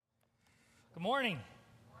Good morning.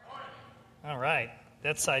 All right.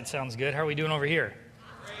 That side sounds good. How are we doing over here?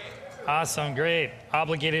 Great. Awesome. Great.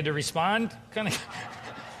 Obligated to respond?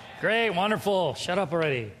 Great. Wonderful. Shut up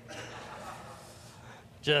already.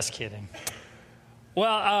 Just kidding.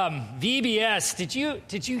 Well, VBS,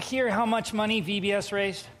 did you hear how much money VBS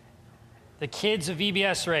raised? The kids of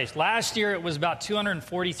VBS raised. Last year it was about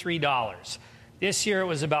 $243. This year it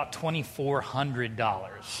was about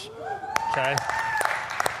 $2,400. Okay?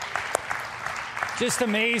 Just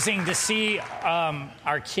amazing to see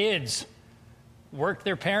our kids work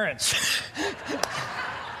their parents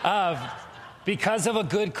because of a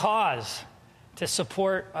good cause, to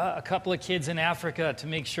support a couple of kids in Africa, to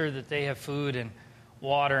make sure that they have food and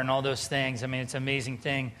water and all those things. I mean, it's an amazing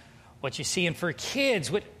thing what you see. And for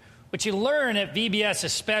kids, what you learn at VBS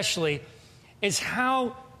especially is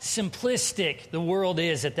how simplistic the world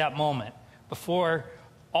is at that moment before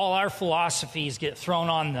all our philosophies get thrown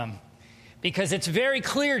on them. Because it's very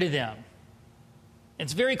clear to them.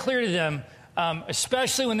 It's very clear to them,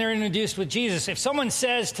 especially when they're introduced with Jesus. If someone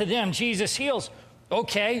says to them, Jesus heals,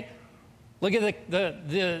 okay. Look at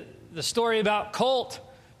the story about Colt.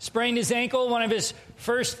 Sprained his ankle, one of his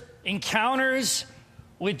first encounters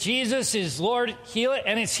with Jesus is, Lord, heal it,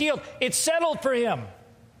 and it's healed. It's settled for him.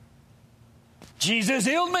 Jesus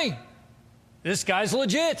healed me. This guy's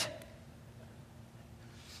legit.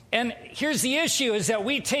 And here's the issue, is that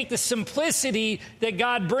we take the simplicity that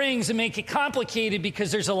God brings and make it complicated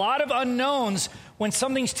because there's a lot of unknowns when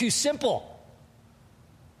something's too simple.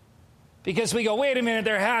 Because we go, wait a minute,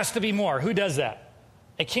 there has to be more. Who does that?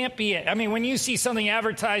 It can't be it. I mean, when you see something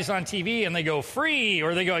advertised on TV and they go free,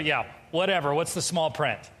 or they go, yeah, whatever, what's the small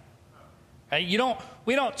print? Right?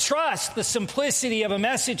 We don't trust the simplicity of a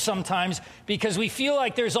message sometimes because we feel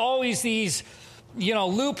like there's always these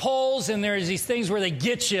loopholes, and there's these things where they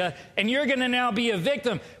get you, and you're going to now be a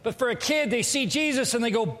victim. But for a kid, they see Jesus and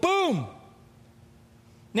they go, boom.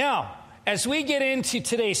 Now, as we get into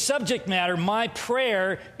today's subject matter, my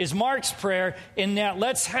prayer is Mark's prayer in that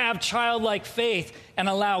let's have childlike faith and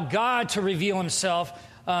allow God to reveal himself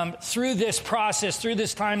through this process, through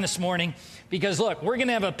this time this morning. Because look, we're going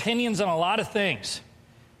to have opinions on a lot of things.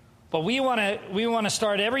 But we want to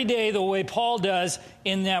start every day the way Paul does,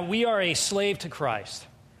 in that we are a slave to Christ.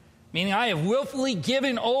 Meaning I have willfully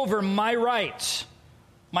given over my rights,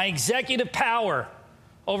 my executive power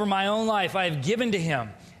over my own life. I have given to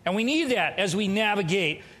him. And we need that as we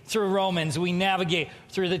navigate through Romans, we navigate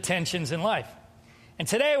through the tensions in life. And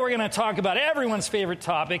today we're going to talk about everyone's favorite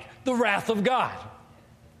topic, the wrath of God.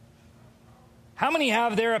 How many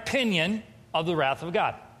have their opinion of the wrath of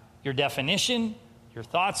God? Your definition? Your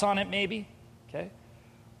thoughts on it, maybe? Okay.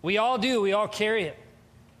 We all do. We all carry it.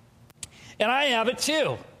 And I have it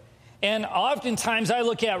too. And oftentimes I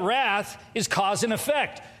look at wrath as cause and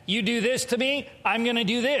effect. You do this to me, I'm going to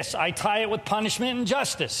do this. I tie it with punishment and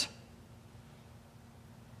justice.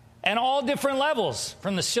 And all different levels,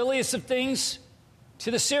 from the silliest of things to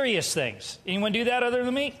the serious things. Anyone do that other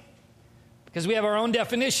than me? Because we have our own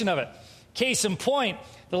definition of it. Case in point,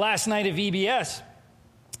 the last night of VBS,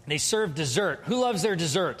 they served dessert. Who loves their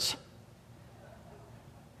desserts?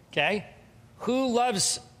 Okay. Who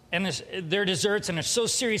loves their desserts and are so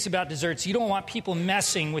serious about desserts, you don't want people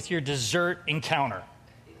messing with your dessert encounter.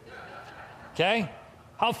 Okay?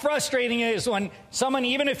 How frustrating it is when someone,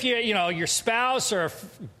 even if your spouse or a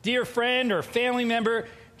dear friend or family member,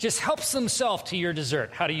 just helps themselves to your dessert.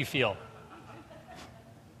 How do you feel?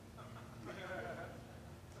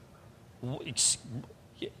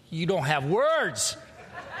 You don't have words.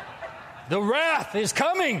 The wrath is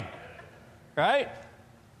coming, right?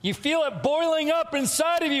 You feel it boiling up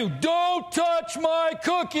inside of you. Don't touch my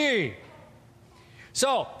cookie.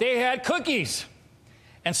 So they had cookies.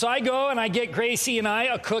 And so I go and I get Gracie and I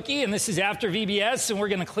a cookie, and this is after VBS, and we're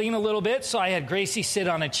going to clean a little bit. So I had Gracie sit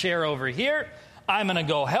on a chair over here. I'm going to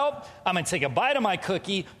go help. I'm going to take a bite of my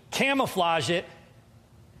cookie, camouflage it,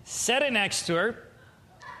 set it next to her.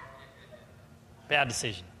 Bad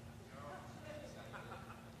decision.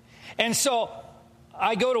 And so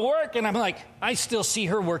I go to work, and I'm like, I still see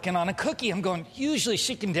her working on a cookie. I'm going, usually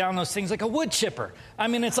she can down those things like a wood chipper. I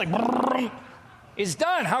mean, it's like, it's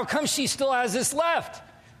done. How come she still has this left?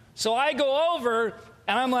 So I go over,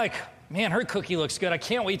 and I'm like, man, her cookie looks good. I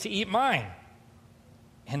can't wait to eat mine.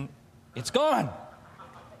 And it's gone.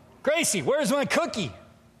 Gracie, where's my cookie?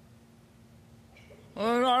 I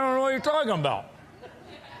don't know what you're talking about.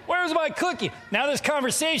 Where's my cookie? Now this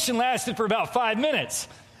conversation lasted for about 5 minutes.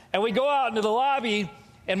 And we go out into the lobby,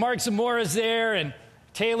 and Mark Zamora is there, and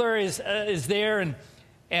Taylor is there,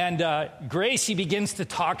 and Gracie begins to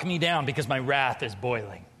talk me down because my wrath is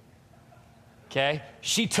boiling. Okay?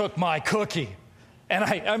 She took my cookie. And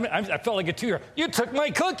I felt like a 2-year-old. You took my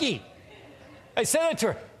cookie. I said that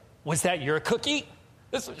to her. Was that your cookie?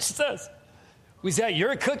 That's what she says. Was that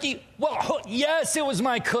your cookie? Well, yes, it was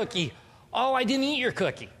my cookie. Oh, I didn't eat your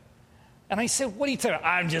cookie. And I said, what are you talking about?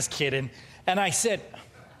 I'm just kidding. And I said,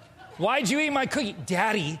 why'd you eat my cookie?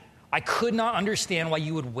 Daddy, I could not understand why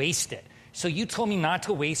you would waste it. So you told me not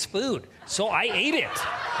to waste food. So I ate it.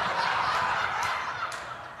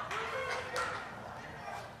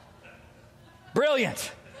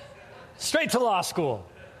 Brilliant. Straight to law school.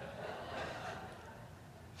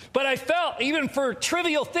 But I felt, even for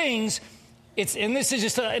trivial things, and this is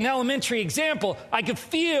just an elementary example, I could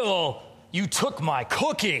feel, you took my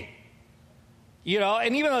cookie.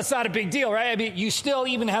 And even though it's not a big deal, right? I mean, you still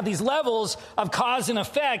even have these levels of cause and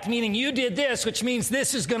effect, meaning you did this, which means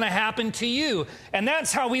this is going to happen to you. And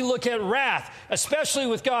that's how we look at wrath, especially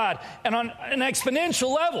with God, and on an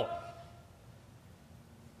exponential level.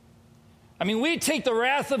 I mean, we take the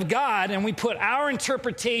wrath of God and we put our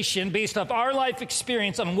interpretation based off our life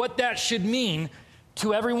experience on what that should mean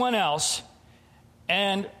to everyone else,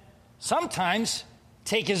 and sometimes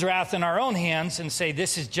take his wrath in our own hands and say,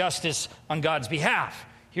 this is justice on God's behalf.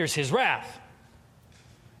 Here's his wrath.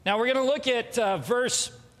 Now we're going to look at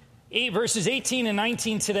verses 18 and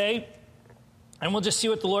 19 today, and we'll just see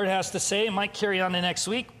what the Lord has to say. It might carry on to next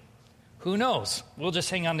week. Who knows? We'll just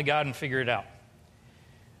hang on to God and figure it out.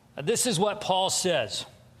 This is what Paul says.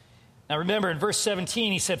 Now remember, in verse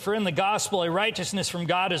 17, he said, for in the gospel a righteousness from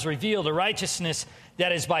God is revealed, a righteousness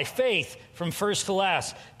that is by faith from first to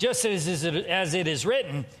last. Just as it is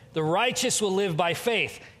written, the righteous will live by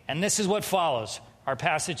faith. And this is what follows our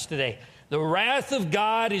passage today. The wrath of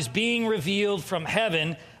God is being revealed from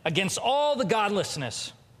heaven against all the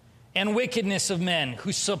godlessness and wickedness of men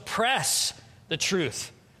who suppress the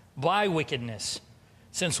truth by wickedness.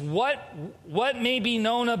 Since what may be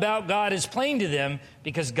known about God is plain to them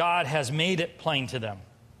because God has made it plain to them.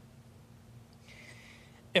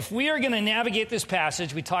 If we are going to navigate this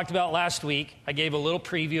passage we talked about last week, I gave a little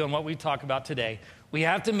preview on what we talk about today, we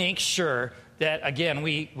have to make sure that, again,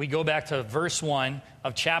 we go back to verse 1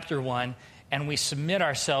 of chapter 1 and we submit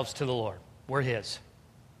ourselves to the Lord. We're his.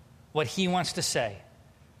 What he wants to say.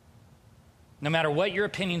 No matter what your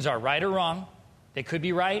opinions are, right or wrong, they could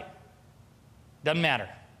be right. Doesn't matter.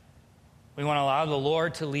 We want to allow the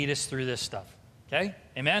Lord to lead us through this stuff. Okay?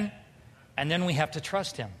 Amen? And then we have to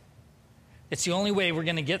trust him. It's the only way we're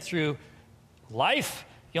going to get through life,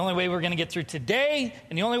 the only way we're going to get through today,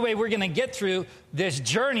 and the only way we're going to get through this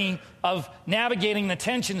journey of navigating the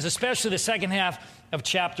tensions, especially the second half of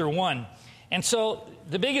chapter 1. And so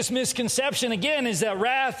the biggest misconception, again, is that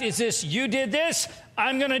wrath is this, you did this,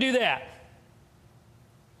 I'm going to do that.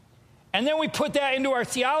 And then we put that into our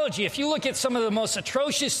theology. If you look at some of the most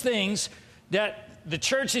atrocious things that the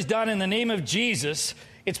church has done in the name of Jesus,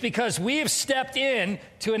 it's because we have stepped in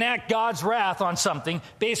to enact God's wrath on something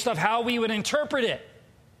based off how we would interpret it.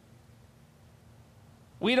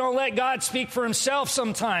 We don't let God speak for himself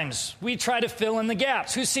sometimes. We try to fill in the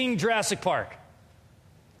gaps. Who's seen Jurassic Park?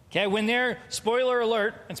 Okay, when they're, spoiler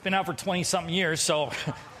alert, it's been out for 20-something years, so,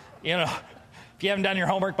 if you haven't done your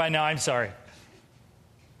homework by now, I'm sorry.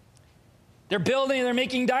 They're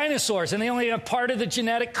making dinosaurs, and they only have part of the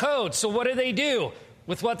genetic code. So what do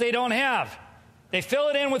with what they don't have? They fill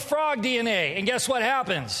it in with frog DNA, and guess what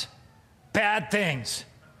happens? Bad things.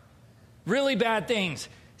 Really bad things.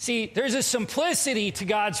 See, there's a simplicity to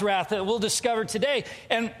God's wrath that we'll discover today.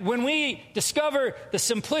 And when we discover the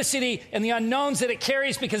simplicity and the unknowns that it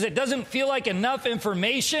carries because it doesn't feel like enough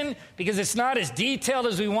information, because it's not as detailed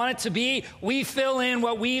as we want it to be, we fill in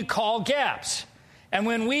what we call gaps. And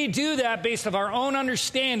when we do that based on our own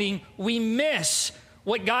understanding, we miss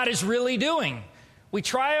what God is really doing. We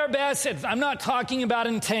try our best. I'm not talking about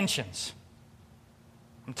intentions.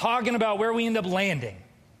 I'm talking about where we end up landing.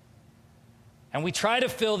 And we try to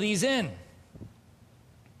fill these in.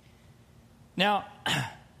 Now,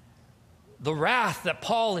 the wrath that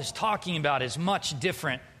Paul is talking about is much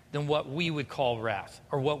different than what we would call wrath,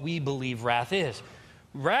 or what we believe wrath is.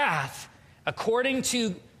 Wrath, according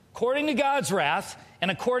to God's wrath, and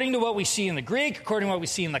according to what we see in the Greek, according to what we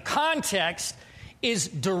see in the context, is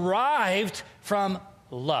derived from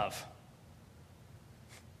love.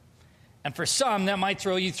 And for some, that might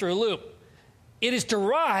throw you through a loop. It is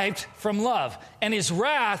derived from love, and his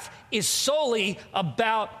wrath is solely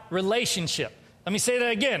about relationship. Let me say that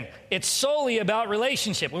again. It's solely about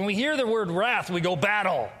relationship. When we hear the word wrath, we go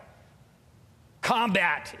battle,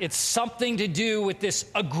 combat. It's something to do with this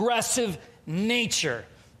aggressive nature,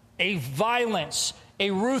 a violence, a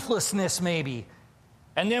ruthlessness maybe.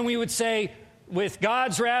 And then we would say with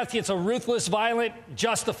God's wrath, it's a ruthless, violent,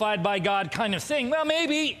 justified by God kind of thing. Well,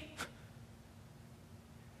 maybe.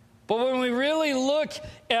 But when we really look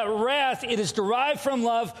at wrath, it is derived from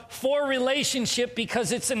love for relationship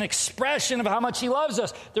because it's an expression of how much he loves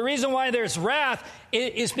us. The reason why there's wrath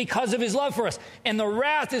is because of his love for us. And the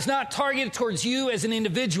wrath is not targeted towards you as an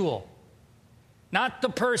individual, not the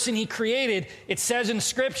person he created. It says in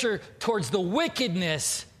Scripture towards the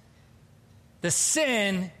wickedness, the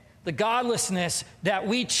sin, the godlessness that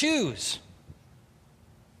we choose.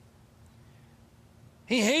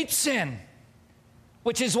 He hates sin,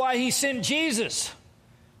 which is why he sent Jesus,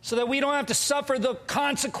 so that we don't have to suffer the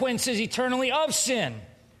consequences eternally of sin,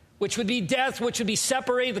 which would be death, which would be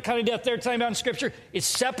separated. The kind of death they're talking about in Scripture is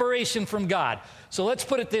separation from God. So let's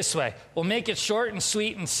put it this way. We'll make it short and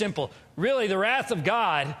sweet and simple. Really, the wrath of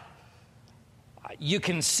God, you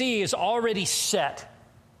can see, is already set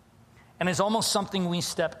and is almost something we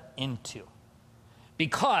step into.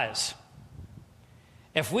 Because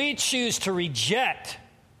if we choose to reject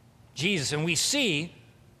Jesus, and we see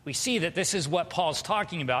that this is what Paul's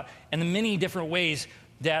talking about, and the many different ways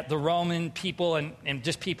that the Roman people and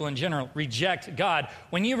just people in general reject God.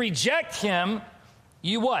 When you reject him,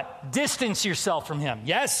 you what? Distance yourself from him,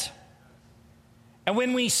 yes? And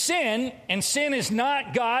when we sin, and sin is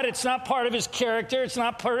not God, it's not part of his character, it's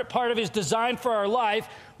not part of his design for our life.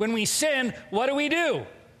 When we sin, what do?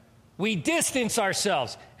 We distance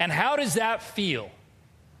ourselves. And how does that feel?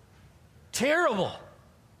 Terrible.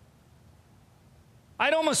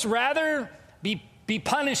 I'd almost rather be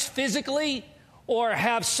punished physically or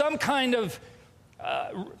have some kind of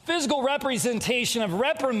physical representation of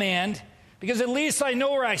reprimand, because at least I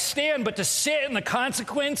know where I stand, but to sit in the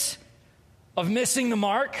consequence of missing the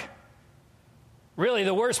mark, really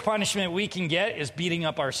the worst punishment we can get is beating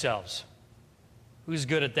up ourselves. Who's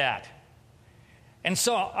good at that? And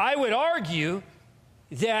so I would argue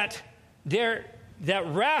that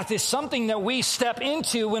wrath is something that we step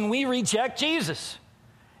into when we reject Jesus.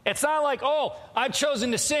 It's not like, oh, I've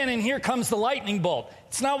chosen to sin and here comes the lightning bolt.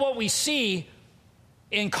 It's not what we see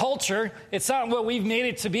in culture. It's not what we've made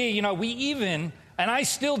it to be. You know, we even, and I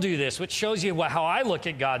still do this, which shows you how I look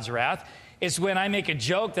at God's wrath, is when I make a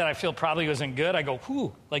joke that I feel probably wasn't good, I go,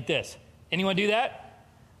 whoo, like this. Anyone do that?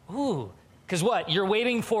 Ooh, because what? You're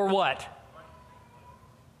waiting for what?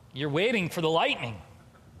 You're waiting for the lightning.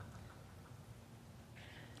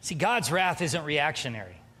 See, God's wrath isn't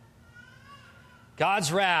reactionary.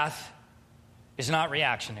 God's wrath is not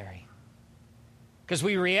reactionary. Because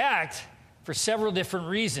we react for several different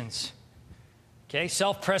reasons. Okay,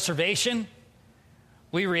 self-preservation.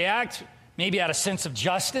 We react maybe out of sense of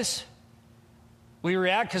justice. We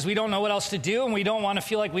react because we don't know what else to do and we don't want to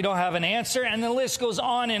feel like we don't have an answer. And the list goes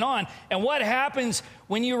on and on. And what happens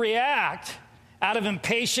when you react out of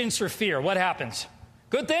impatience or fear? What happens?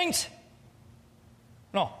 Good things?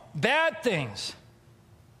 No, bad things.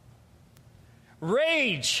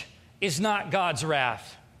 Rage is not God's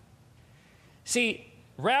wrath. See,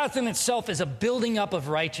 wrath in itself is a building up of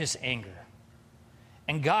righteous anger.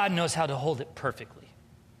 And God knows how to hold it perfectly.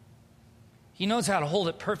 He knows how to hold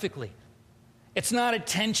it perfectly. It's not a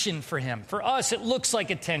tension for him. For us, it looks like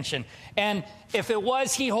a tension. And if it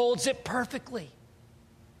was, he holds it perfectly.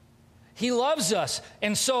 He loves us.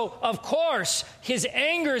 And so, of course, his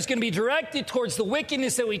anger is going to be directed towards the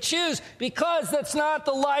wickedness that we choose, because that's not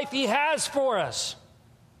the life he has for us.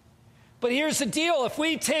 But here's the deal. If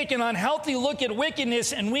we take an unhealthy look at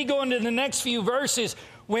wickedness and we go into the next few verses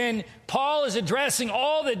when Paul is addressing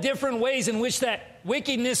all the different ways in which that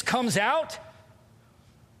wickedness comes out,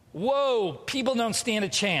 whoa, people don't stand a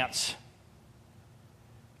chance.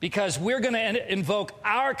 Because we're going to invoke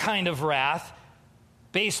our kind of wrath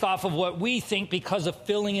based off of what we think because of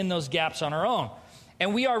filling in those gaps on our own.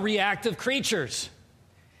 And we are reactive creatures.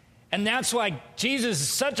 And that's why Jesus is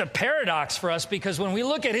such a paradox for us, because when we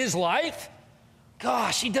look at his life,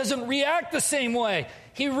 gosh, he doesn't react the same way.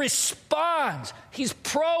 He responds. He's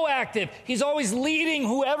proactive. He's always leading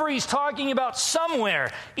whoever he's talking about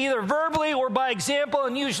somewhere, either verbally or by example,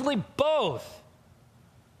 and usually both.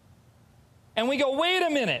 And we go, wait a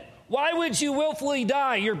minute. Why would you willfully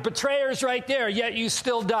die? Your betrayer's right there, yet you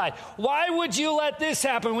still died. Why would you let this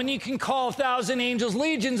happen when you can call 1,000 angels,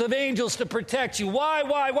 legions of angels to protect you?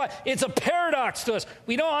 Why? It's a paradox to us.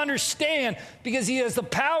 We don't understand, because he has the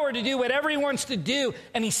power to do whatever he wants to do,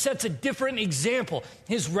 and he sets a different example.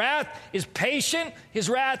 His wrath is patient. His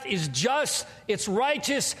wrath is just. It's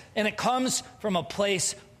righteous, and it comes from a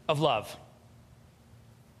place of love.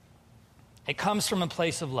 It comes from a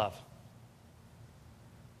place of love.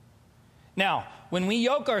 Now, when we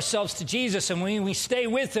yoke ourselves to Jesus and when we stay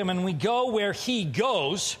with him and we go where he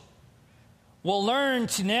goes, will learn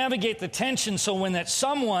to navigate the tension so when that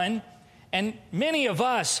someone, and many of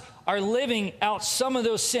us are living out some of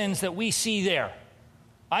those sins that we see there.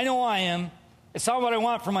 I know I am. It's not what I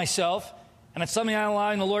want for myself, and it's something I'm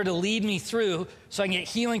allowing the Lord to lead me through so I can get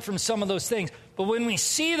healing from some of those things. But when we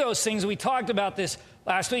see those things, we talked about this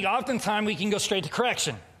last week, oftentimes we can go straight to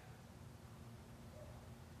correction.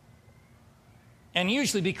 And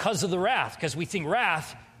usually because of the wrath, because we think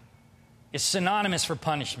wrath is synonymous for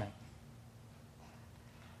punishment.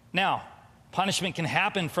 Now, punishment can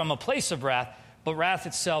happen from a place of wrath, but wrath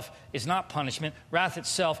itself is not punishment. Wrath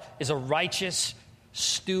itself is a righteous,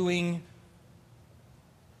 stewing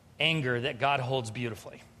anger that God holds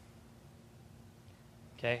beautifully.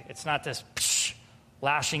 Okay? It's not this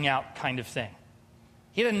lashing out kind of thing.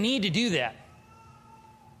 He doesn't need to do that.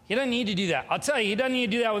 He doesn't need to do that. I'll tell you, he doesn't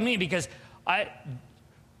need to do that with me because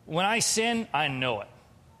when I sin, I know it.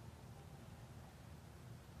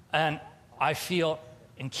 And I feel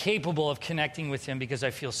incapable of connecting with him because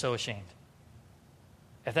I feel so ashamed.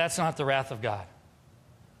 If that's not the wrath of God.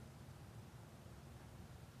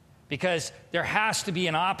 Because there has to be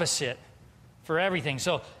an opposite for everything.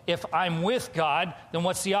 So if I'm with God, then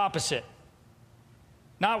what's the opposite?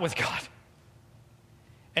 Not with God.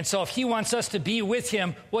 And so if he wants us to be with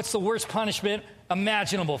him, what's the worst punishment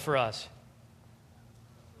imaginable for us?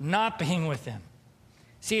 Not being with him.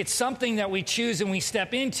 See, it's something that we choose and we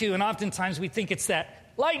step into, and oftentimes we think it's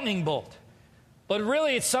that lightning bolt. But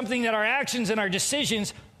really, it's something that our actions and our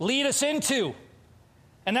decisions lead us into.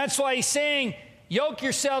 And that's why he's saying, yoke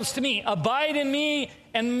yourselves to me, abide in me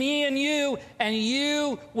in you, and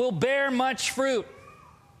you will bear much fruit.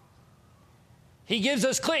 He gives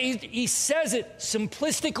us clear, he says it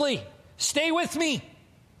simplistically, stay with me.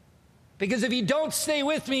 Because if you don't stay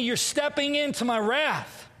with me, you're stepping into my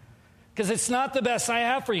wrath. Because it's not the best I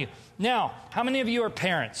have for you. Now, how many of you are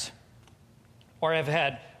parents? Or have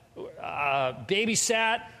had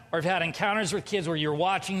babysat, or have had encounters with kids where you're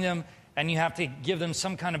watching them and you have to give them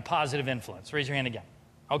some kind of positive influence? Raise your hand again.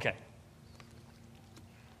 Okay.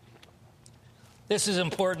 This is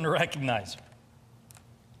important to recognize.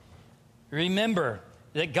 Remember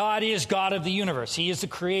that God is God of the universe. He is the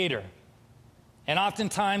creator. And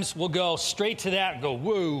oftentimes we'll go straight to that and go,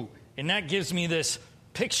 whoa. And that gives me this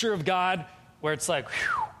picture of God where it's like,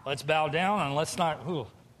 whew, let's bow down and let's not, whew.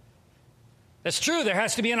 That's true. There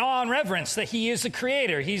has to be an awe and reverence that he is the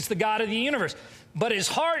creator. He's the God of the universe. But his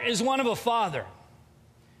heart is one of a father.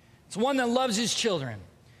 It's one that loves his children.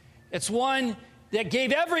 It's one that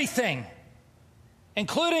gave everything,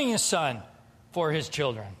 including his son, for his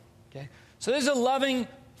children. Okay? So this is a loving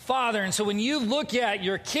father. And so when you look at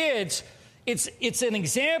your kids, it's an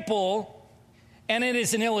example and it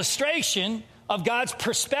is an illustration of God's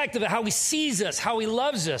perspective of how he sees us, how he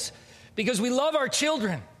loves us. Because we love our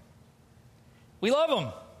children. We love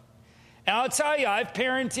them. And I'll tell you, I've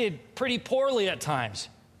parented pretty poorly at times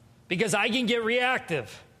because I can get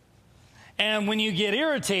reactive. And when you get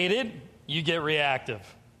irritated, you get reactive.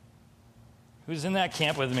 Who's in that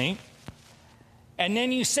camp with me? And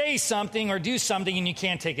then you say something or do something and you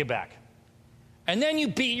can't take it back. And then you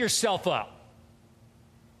beat yourself up.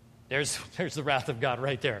 There's the wrath of God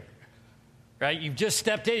right there. Right? You've just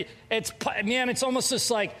stepped in. It's almost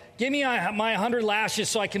just like, give me my 100 lashes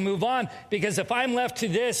so I can move on. Because if I'm left to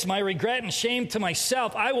this, my regret and shame to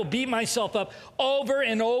myself, I will beat myself up over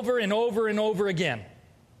and over and over and over again.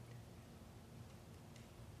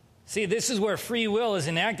 See, this is where free will is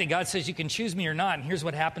enacted. God says you can choose me or not. And here's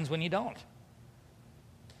what happens when you don't.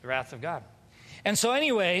 The wrath of God. And so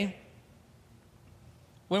anyway,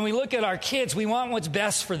 when we look at our kids, we want what's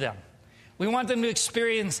best for them. We want them to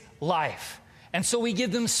experience life. And so we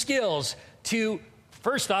give them skills to,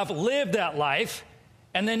 first off, live that life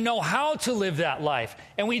and then know how to live that life.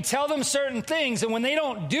 And we tell them certain things, and when they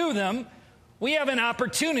don't do them, we have an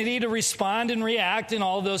opportunity to respond and react and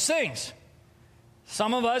all of those things.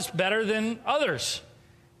 Some of us better than others.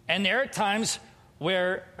 And there are times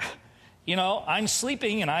where, I'm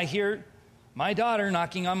sleeping and I hear my daughter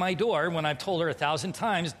knocking on my door when I've told her 1,000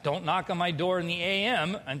 times, don't knock on my door in the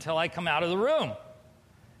a.m. until I come out of the room.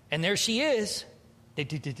 And there she is.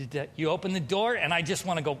 You open the door, and I just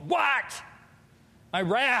want to go, what? My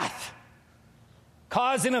wrath.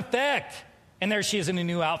 Cause and effect. And there she is in a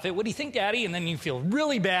new outfit. What do you think, Daddy? And then you feel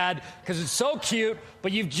really bad because it's so cute,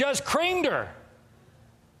 but you've just creamed her.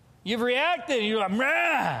 You've reacted. You're like,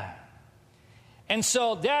 rah. And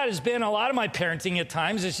so that has been a lot of my parenting at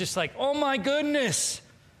times. It's just like, oh my goodness,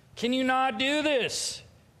 can you not do this?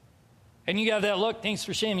 And you got that look, thanks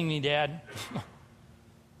for shaming me, Dad.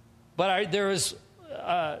 But there was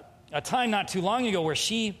a time not too long ago where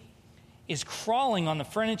she is crawling on the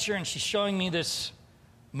furniture, and she's showing me this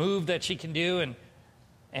move that she can do,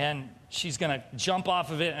 and she's going to jump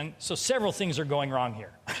off of it. And so several things are going wrong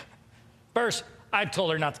here. First, I've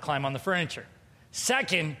told her not to climb on the furniture.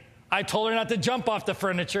 Second, I told her not to jump off the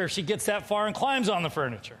furniture if she gets that far and climbs on the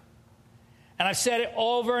furniture. And I've said it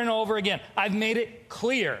over and over again. I've made it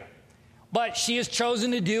clear. But she has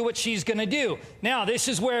chosen to do what she's going to do. Now, this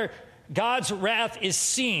is where God's wrath is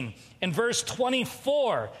seen. In verse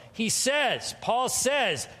 24, Paul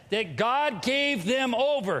says that God gave them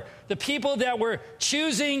over. The people that were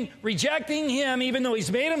rejecting him, even though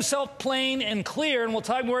he's made himself plain and clear, and we'll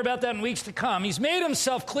talk more about that in weeks to come. He's made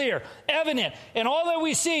himself clear, evident, in all that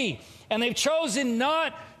we see. And they've chosen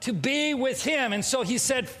not to be with him. And so he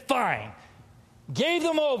said, fine. Gave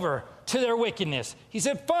them over to their wickedness. He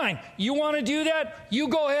said, fine, you want to do that? You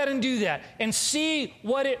go ahead and do that. And see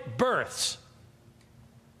what it births.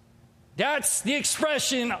 That's the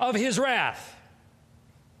expression of his wrath.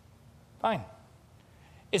 Fine.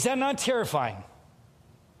 Is that not terrifying?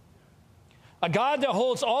 A God that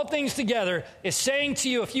holds all things together is saying to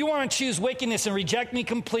you, if you want to choose wickedness and reject me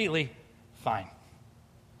completely, fine.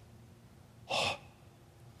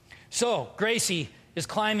 So, Gracie is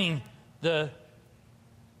climbing the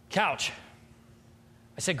couch.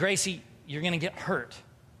 I said, Gracie, you're going to get hurt.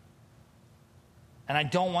 And I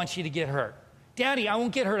don't want you to get hurt. Daddy, I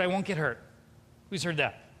won't get hurt. I won't get hurt. Who's heard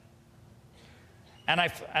that? And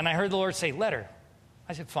I heard the Lord say, let her.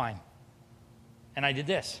 I said, fine. And I did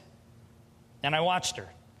this. And I watched her.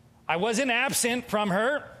 I wasn't absent from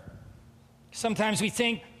her. Sometimes we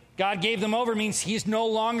think God gave them over means he's no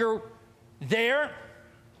longer there.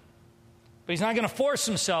 But he's not going to force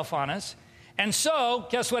himself on us. And so,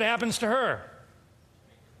 guess what happens to her?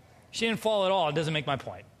 She didn't fall at all. It doesn't make my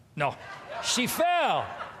point. No. She fell.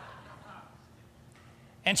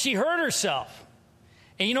 And she hurt herself.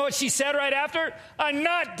 And you know what she said right after? I'm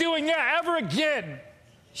not doing that ever again.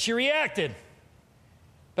 She reacted.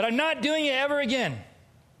 But I'm not doing it ever again.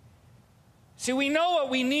 See, we know what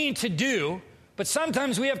we need to do, but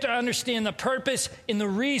sometimes we have to understand the purpose and the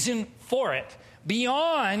reason for it.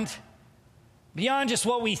 Beyond just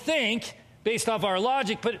what we think, based off our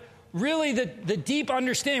logic, but really the deep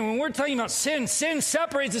understanding. When we're talking about sin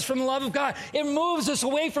separates us from the love of God. It moves us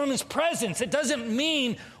away from his presence. It doesn't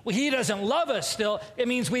mean he doesn't love us still. It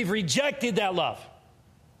means we've rejected that love.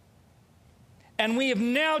 And we have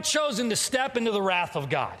now chosen to step into the wrath of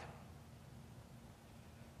God.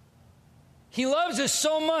 He loves us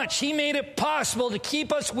so much, he made it possible to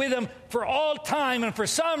keep us with him for all time. And for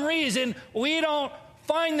some reason, we don't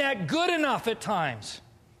find that good enough at times.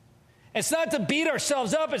 It's not to beat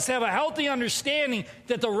ourselves up. It's to have a healthy understanding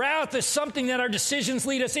that the wrath is something that our decisions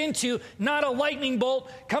lead us into, not a lightning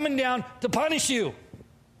bolt coming down to punish you.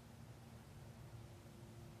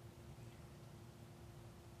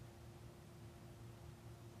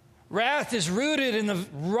 Wrath is rooted in the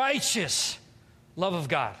righteous love of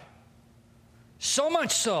God. So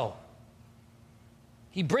much so,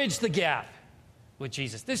 he bridged the gap with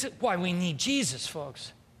Jesus. This is why we need Jesus,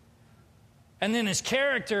 folks. And then his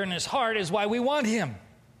character and his heart is why we want him.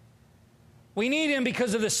 We need him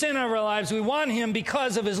because of the sin of our lives. We want him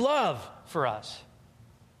because of his love for us.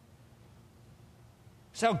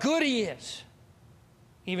 It's how good he is,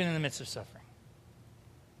 even in the midst of suffering.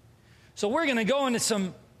 So we're going to go into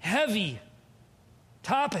some heavy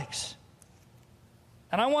topics.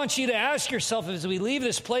 And I want you to ask yourself as we leave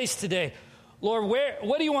this place today, Lord,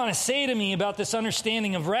 what do you want to say to me about this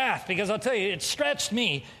understanding of wrath? Because I'll tell you, it stretched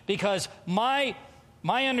me because my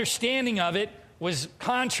understanding of it was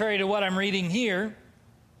contrary to what I'm reading here.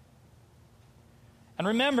 And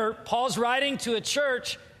remember, Paul's writing to a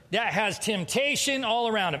church that has temptation all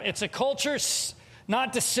around him. It's a culture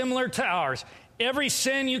not dissimilar to ours. Every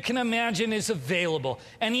sin you can imagine is available.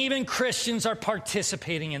 And even Christians are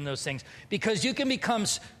participating in those things. Because you can become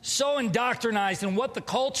so indoctrinized in what the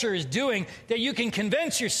culture is doing that you can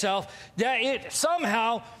convince yourself that it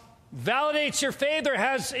somehow validates your faith or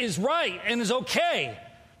is right and is okay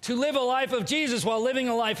to live a life of Jesus while living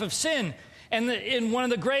a life of sin. And one of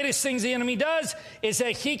the greatest things the enemy does is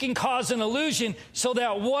that he can cause an illusion so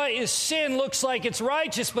that what is sin looks like it's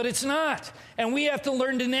righteous, but it's not. And we have to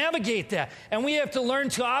learn to navigate that. And we have to learn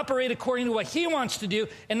to operate according to what he wants to do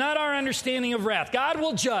and not our understanding of wrath. God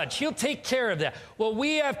will judge. He'll take care of that. What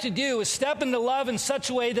we have to do is step into love in such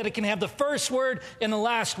a way that it can have the first word and the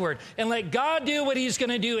last word. And let God do what he's going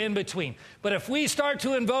to do in between. But if we start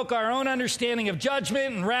to invoke our own understanding of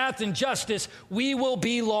judgment and wrath and justice, we will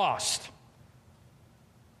be lost.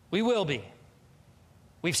 We will be.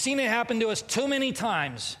 We've seen it happen to us too many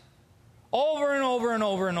times, over and over and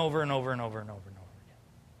over and over and over and over and over and over again.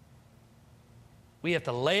 We have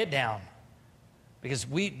to lay it down because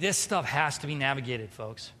this stuff has to be navigated,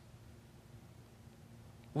 folks.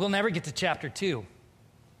 We'll never get to chapter 2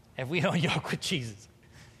 if we don't yoke with Jesus.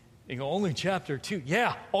 You go, only chapter 2.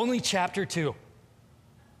 Yeah, only chapter 2.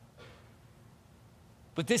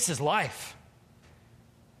 But this is life.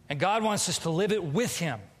 And God wants us to live it with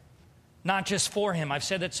him, not just for him. I've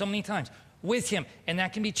said that so many times. With him. And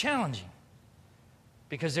that can be challenging.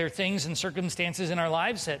 Because there are things and circumstances in our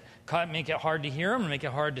lives that make it hard to hear him, or make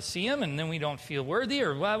it hard to see him, and then we don't feel worthy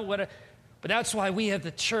or what. But that's why we have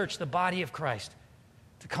the church, the body of Christ,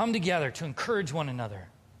 to come together, to encourage one another,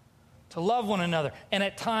 to love one another, and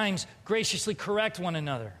at times graciously correct one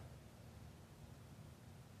another.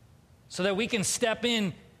 So that we can step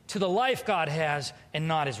in to the life God has and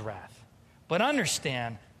not his wrath. But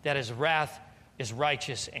understand that his wrath is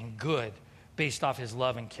righteous and good based off his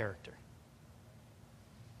love and character.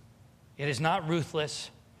 It is not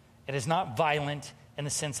ruthless. It is not violent in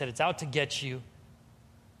the sense that it's out to get you.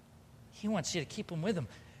 He wants you to keep him with him.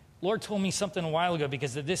 Lord told me something a while ago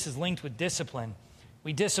because this is linked with discipline.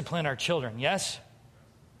 We discipline our children, yes?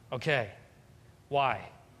 Okay. Why?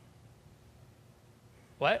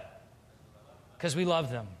 What? Because we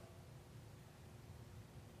love them.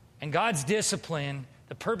 And God's discipline,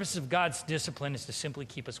 the purpose of God's discipline is to simply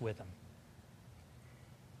keep us with him.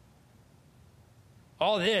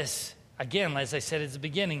 All this, again, as I said at the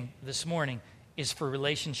beginning this morning, is for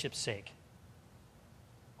relationship's sake.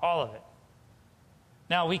 All of it.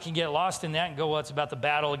 Now, we can get lost in that and go, well, it's about the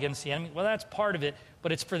battle against the enemy. Well, that's part of it,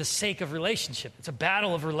 but it's for the sake of relationship. It's a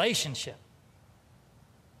battle of relationship.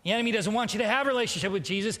 The enemy doesn't want you to have a relationship with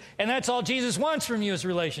Jesus, and that's all Jesus wants from you is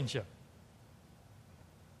relationship.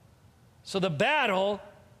 So the battle,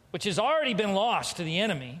 which has already been lost to the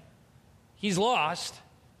enemy, he's lost.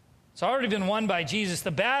 It's already been won by Jesus.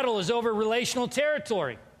 The battle is over relational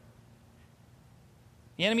territory.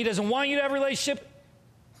 The enemy doesn't want you to have a relationship,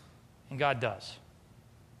 and God does.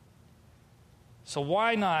 So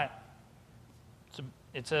why not?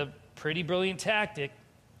 It's a pretty brilliant tactic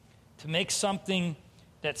to make something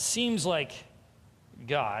that seems like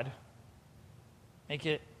God,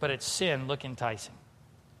 but it's sin, look enticing.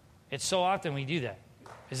 It's so often we do that.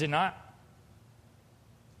 Is it not?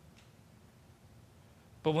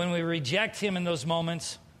 But when we reject him in those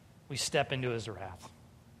moments, we step into his wrath.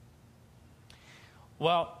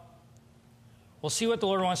 Well, we'll see what the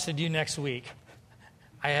Lord wants to do next week.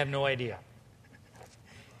 I have no idea.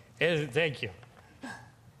 Thank you.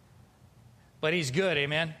 But he's good,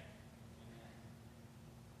 amen?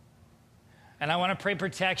 And I want to pray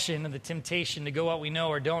protection of the temptation to go what we know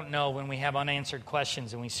or don't know when we have unanswered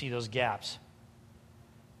questions and we see those gaps.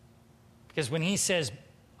 Because when he says,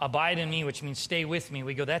 abide in me, which means stay with me,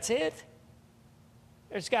 we go, that's it?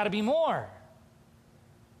 There's got to be more.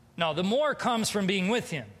 No, the more comes from being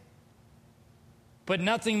with him. But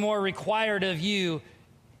nothing more required of you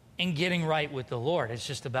in getting right with the Lord. It's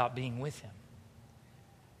just about being with him.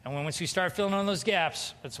 And once we start filling in those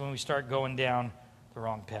gaps, that's when we start going down the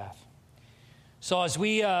wrong path. So as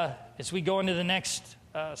we go into the next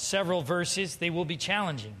several verses, they will be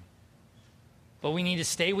challenging. But we need to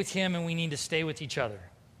stay with him and we need to stay with each other.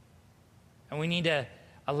 And we need to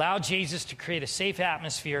allow Jesus to create a safe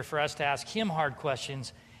atmosphere for us to ask him hard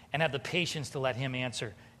questions and have the patience to let him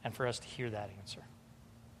answer and for us to hear that answer.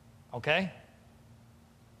 Okay?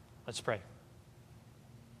 Let's pray.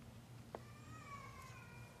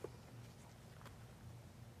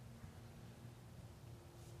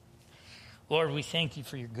 Lord, we thank you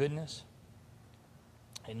for your goodness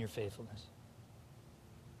and your faithfulness.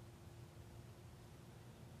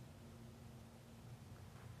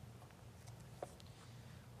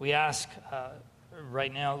 We ask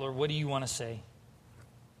right now, Lord, what do you want to say?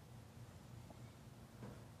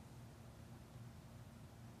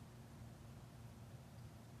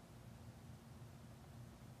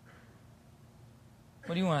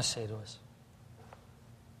 What do you want to say to us?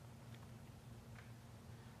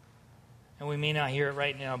 And we may not hear it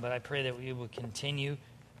right now, but I pray that we will continue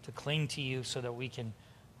to cling to you so that we can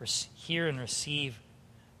hear and receive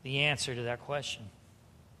the answer to that question.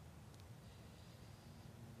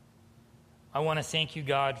 I want to thank you,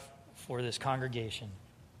 God, for this congregation.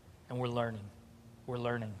 And we're learning. We're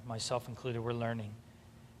learning, myself included, we're learning.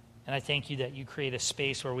 And I thank you that you create a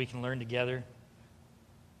space where we can learn together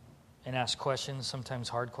and ask questions, sometimes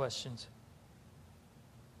hard questions.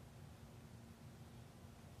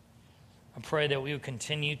 I pray that we would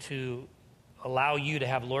continue to allow you to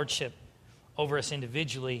have lordship over us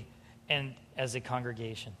individually and as a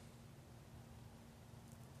congregation.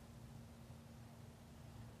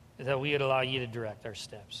 That we would allow you to direct our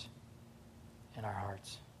steps and our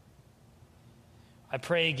hearts. I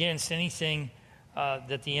pray against anything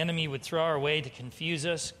that the enemy would throw our way to confuse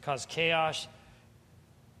us, cause chaos,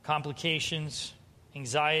 complications,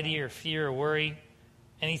 anxiety or fear or worry,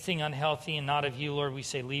 anything unhealthy and not of you, Lord, we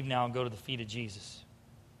say leave now and go to the feet of Jesus.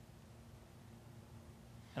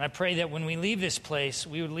 And I pray that when we leave this place,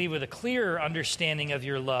 we would leave with a clearer understanding of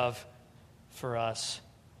your love for us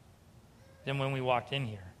than when we walked in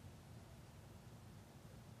here.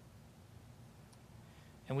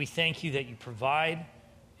 And we thank you that you provide,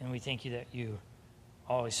 and we thank you that you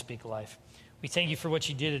always speak life. We thank you for what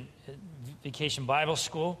you did at Vacation Bible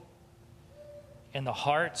School and the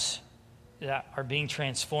hearts that are being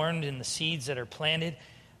transformed and the seeds that are planted.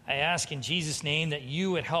 I ask in Jesus' name that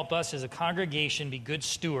you would help us as a congregation be good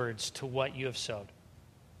stewards to what you have sowed.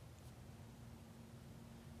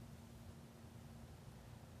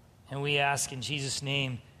 And we ask in Jesus'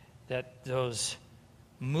 name that those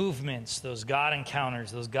movements, those God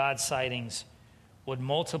encounters, those God sightings would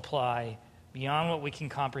multiply beyond what we can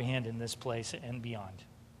comprehend in this place and beyond.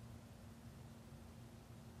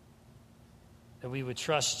 That we would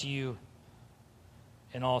trust you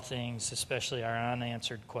in all things, especially our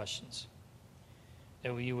unanswered questions.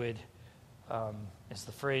 That we would, as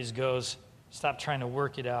the phrase goes, stop trying to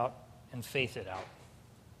work it out and faith it out.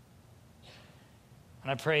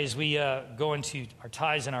 And I pray as we go into our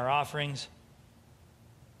tithes and our offerings,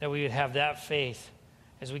 that we would have that faith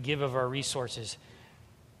as we give of our resources,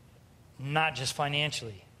 not just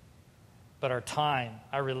financially, but our time,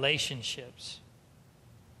 our relationships,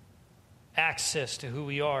 access to who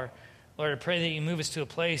we are. Lord, I pray that you move us to a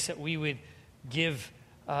place that we would give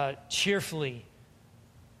cheerfully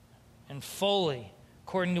and fully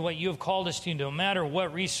according to what you have called us to, no matter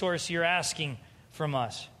what resource you're asking from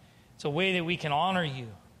us. It's a way that we can honor you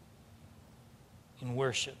in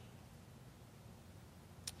worship.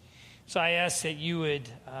 So I ask that you would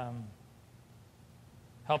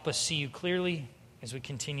help us see you clearly as we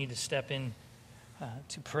continue to step in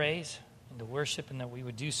to praise and to worship, and that we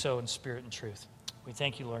would do so in spirit and truth. We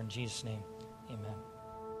thank you, Lord, in Jesus' name. Amen.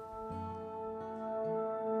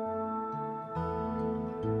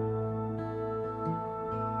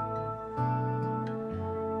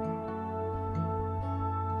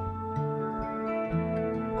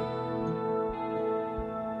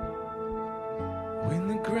 When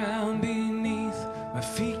the ground beneath my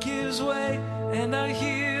feet gives way and I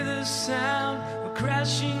hear the sound of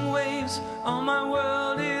crashing waves, all my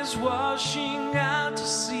world is washing out to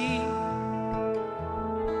sea.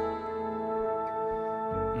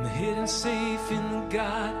 I'm hidden safe in the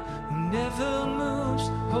God who never moves,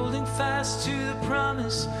 holding fast to the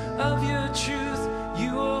promise of your truth.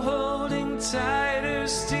 You are holding tighter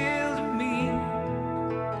still to me,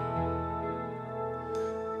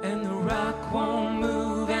 and the rock won't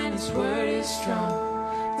move and his word is strong.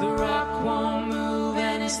 The rock won't move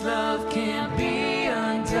and his love can't be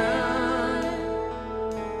undone.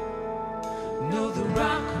 No, the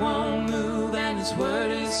rock won't move and his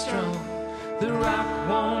word is strong. The rock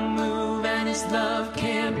won't move and his love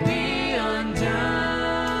can't be undone.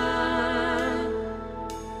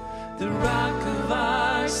 The rock of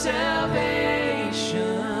our salvation.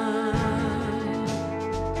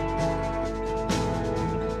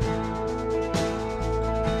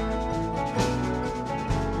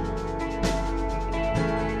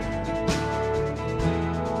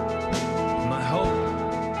 My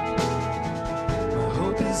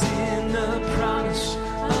hope is in the promise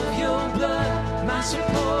of your blood, my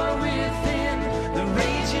support within the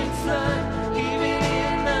raging flood. Even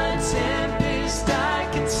in the tempest I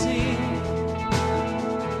can sing.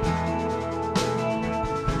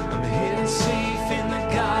 I'm hidden safe in the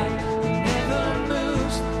God who never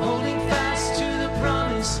moves, holding fast to the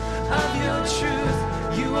promise of your truth.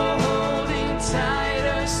 You are holding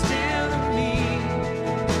tighter still to me.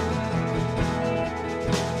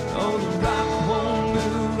 Oh, the rock won't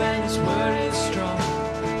move and his word is strong.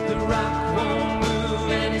 The rock won't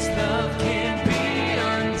move and his love can't be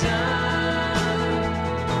undone.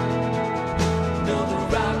 No, the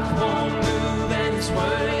rock won't move and his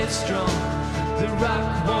word is strong. The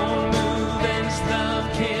rock won't move and his love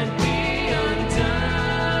can't be undone.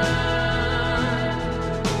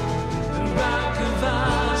 The rock of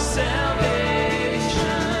our salvation.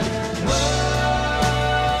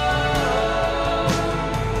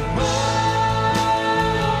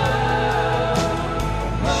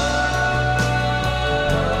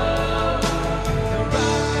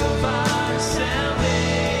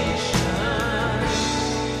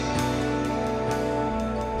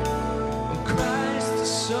 Christ the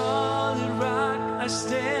Son.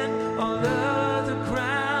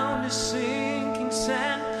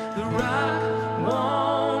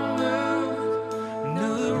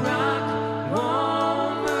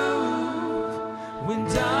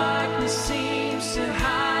 darkness seems to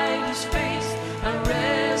hide his face. I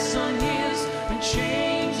rest on his when chains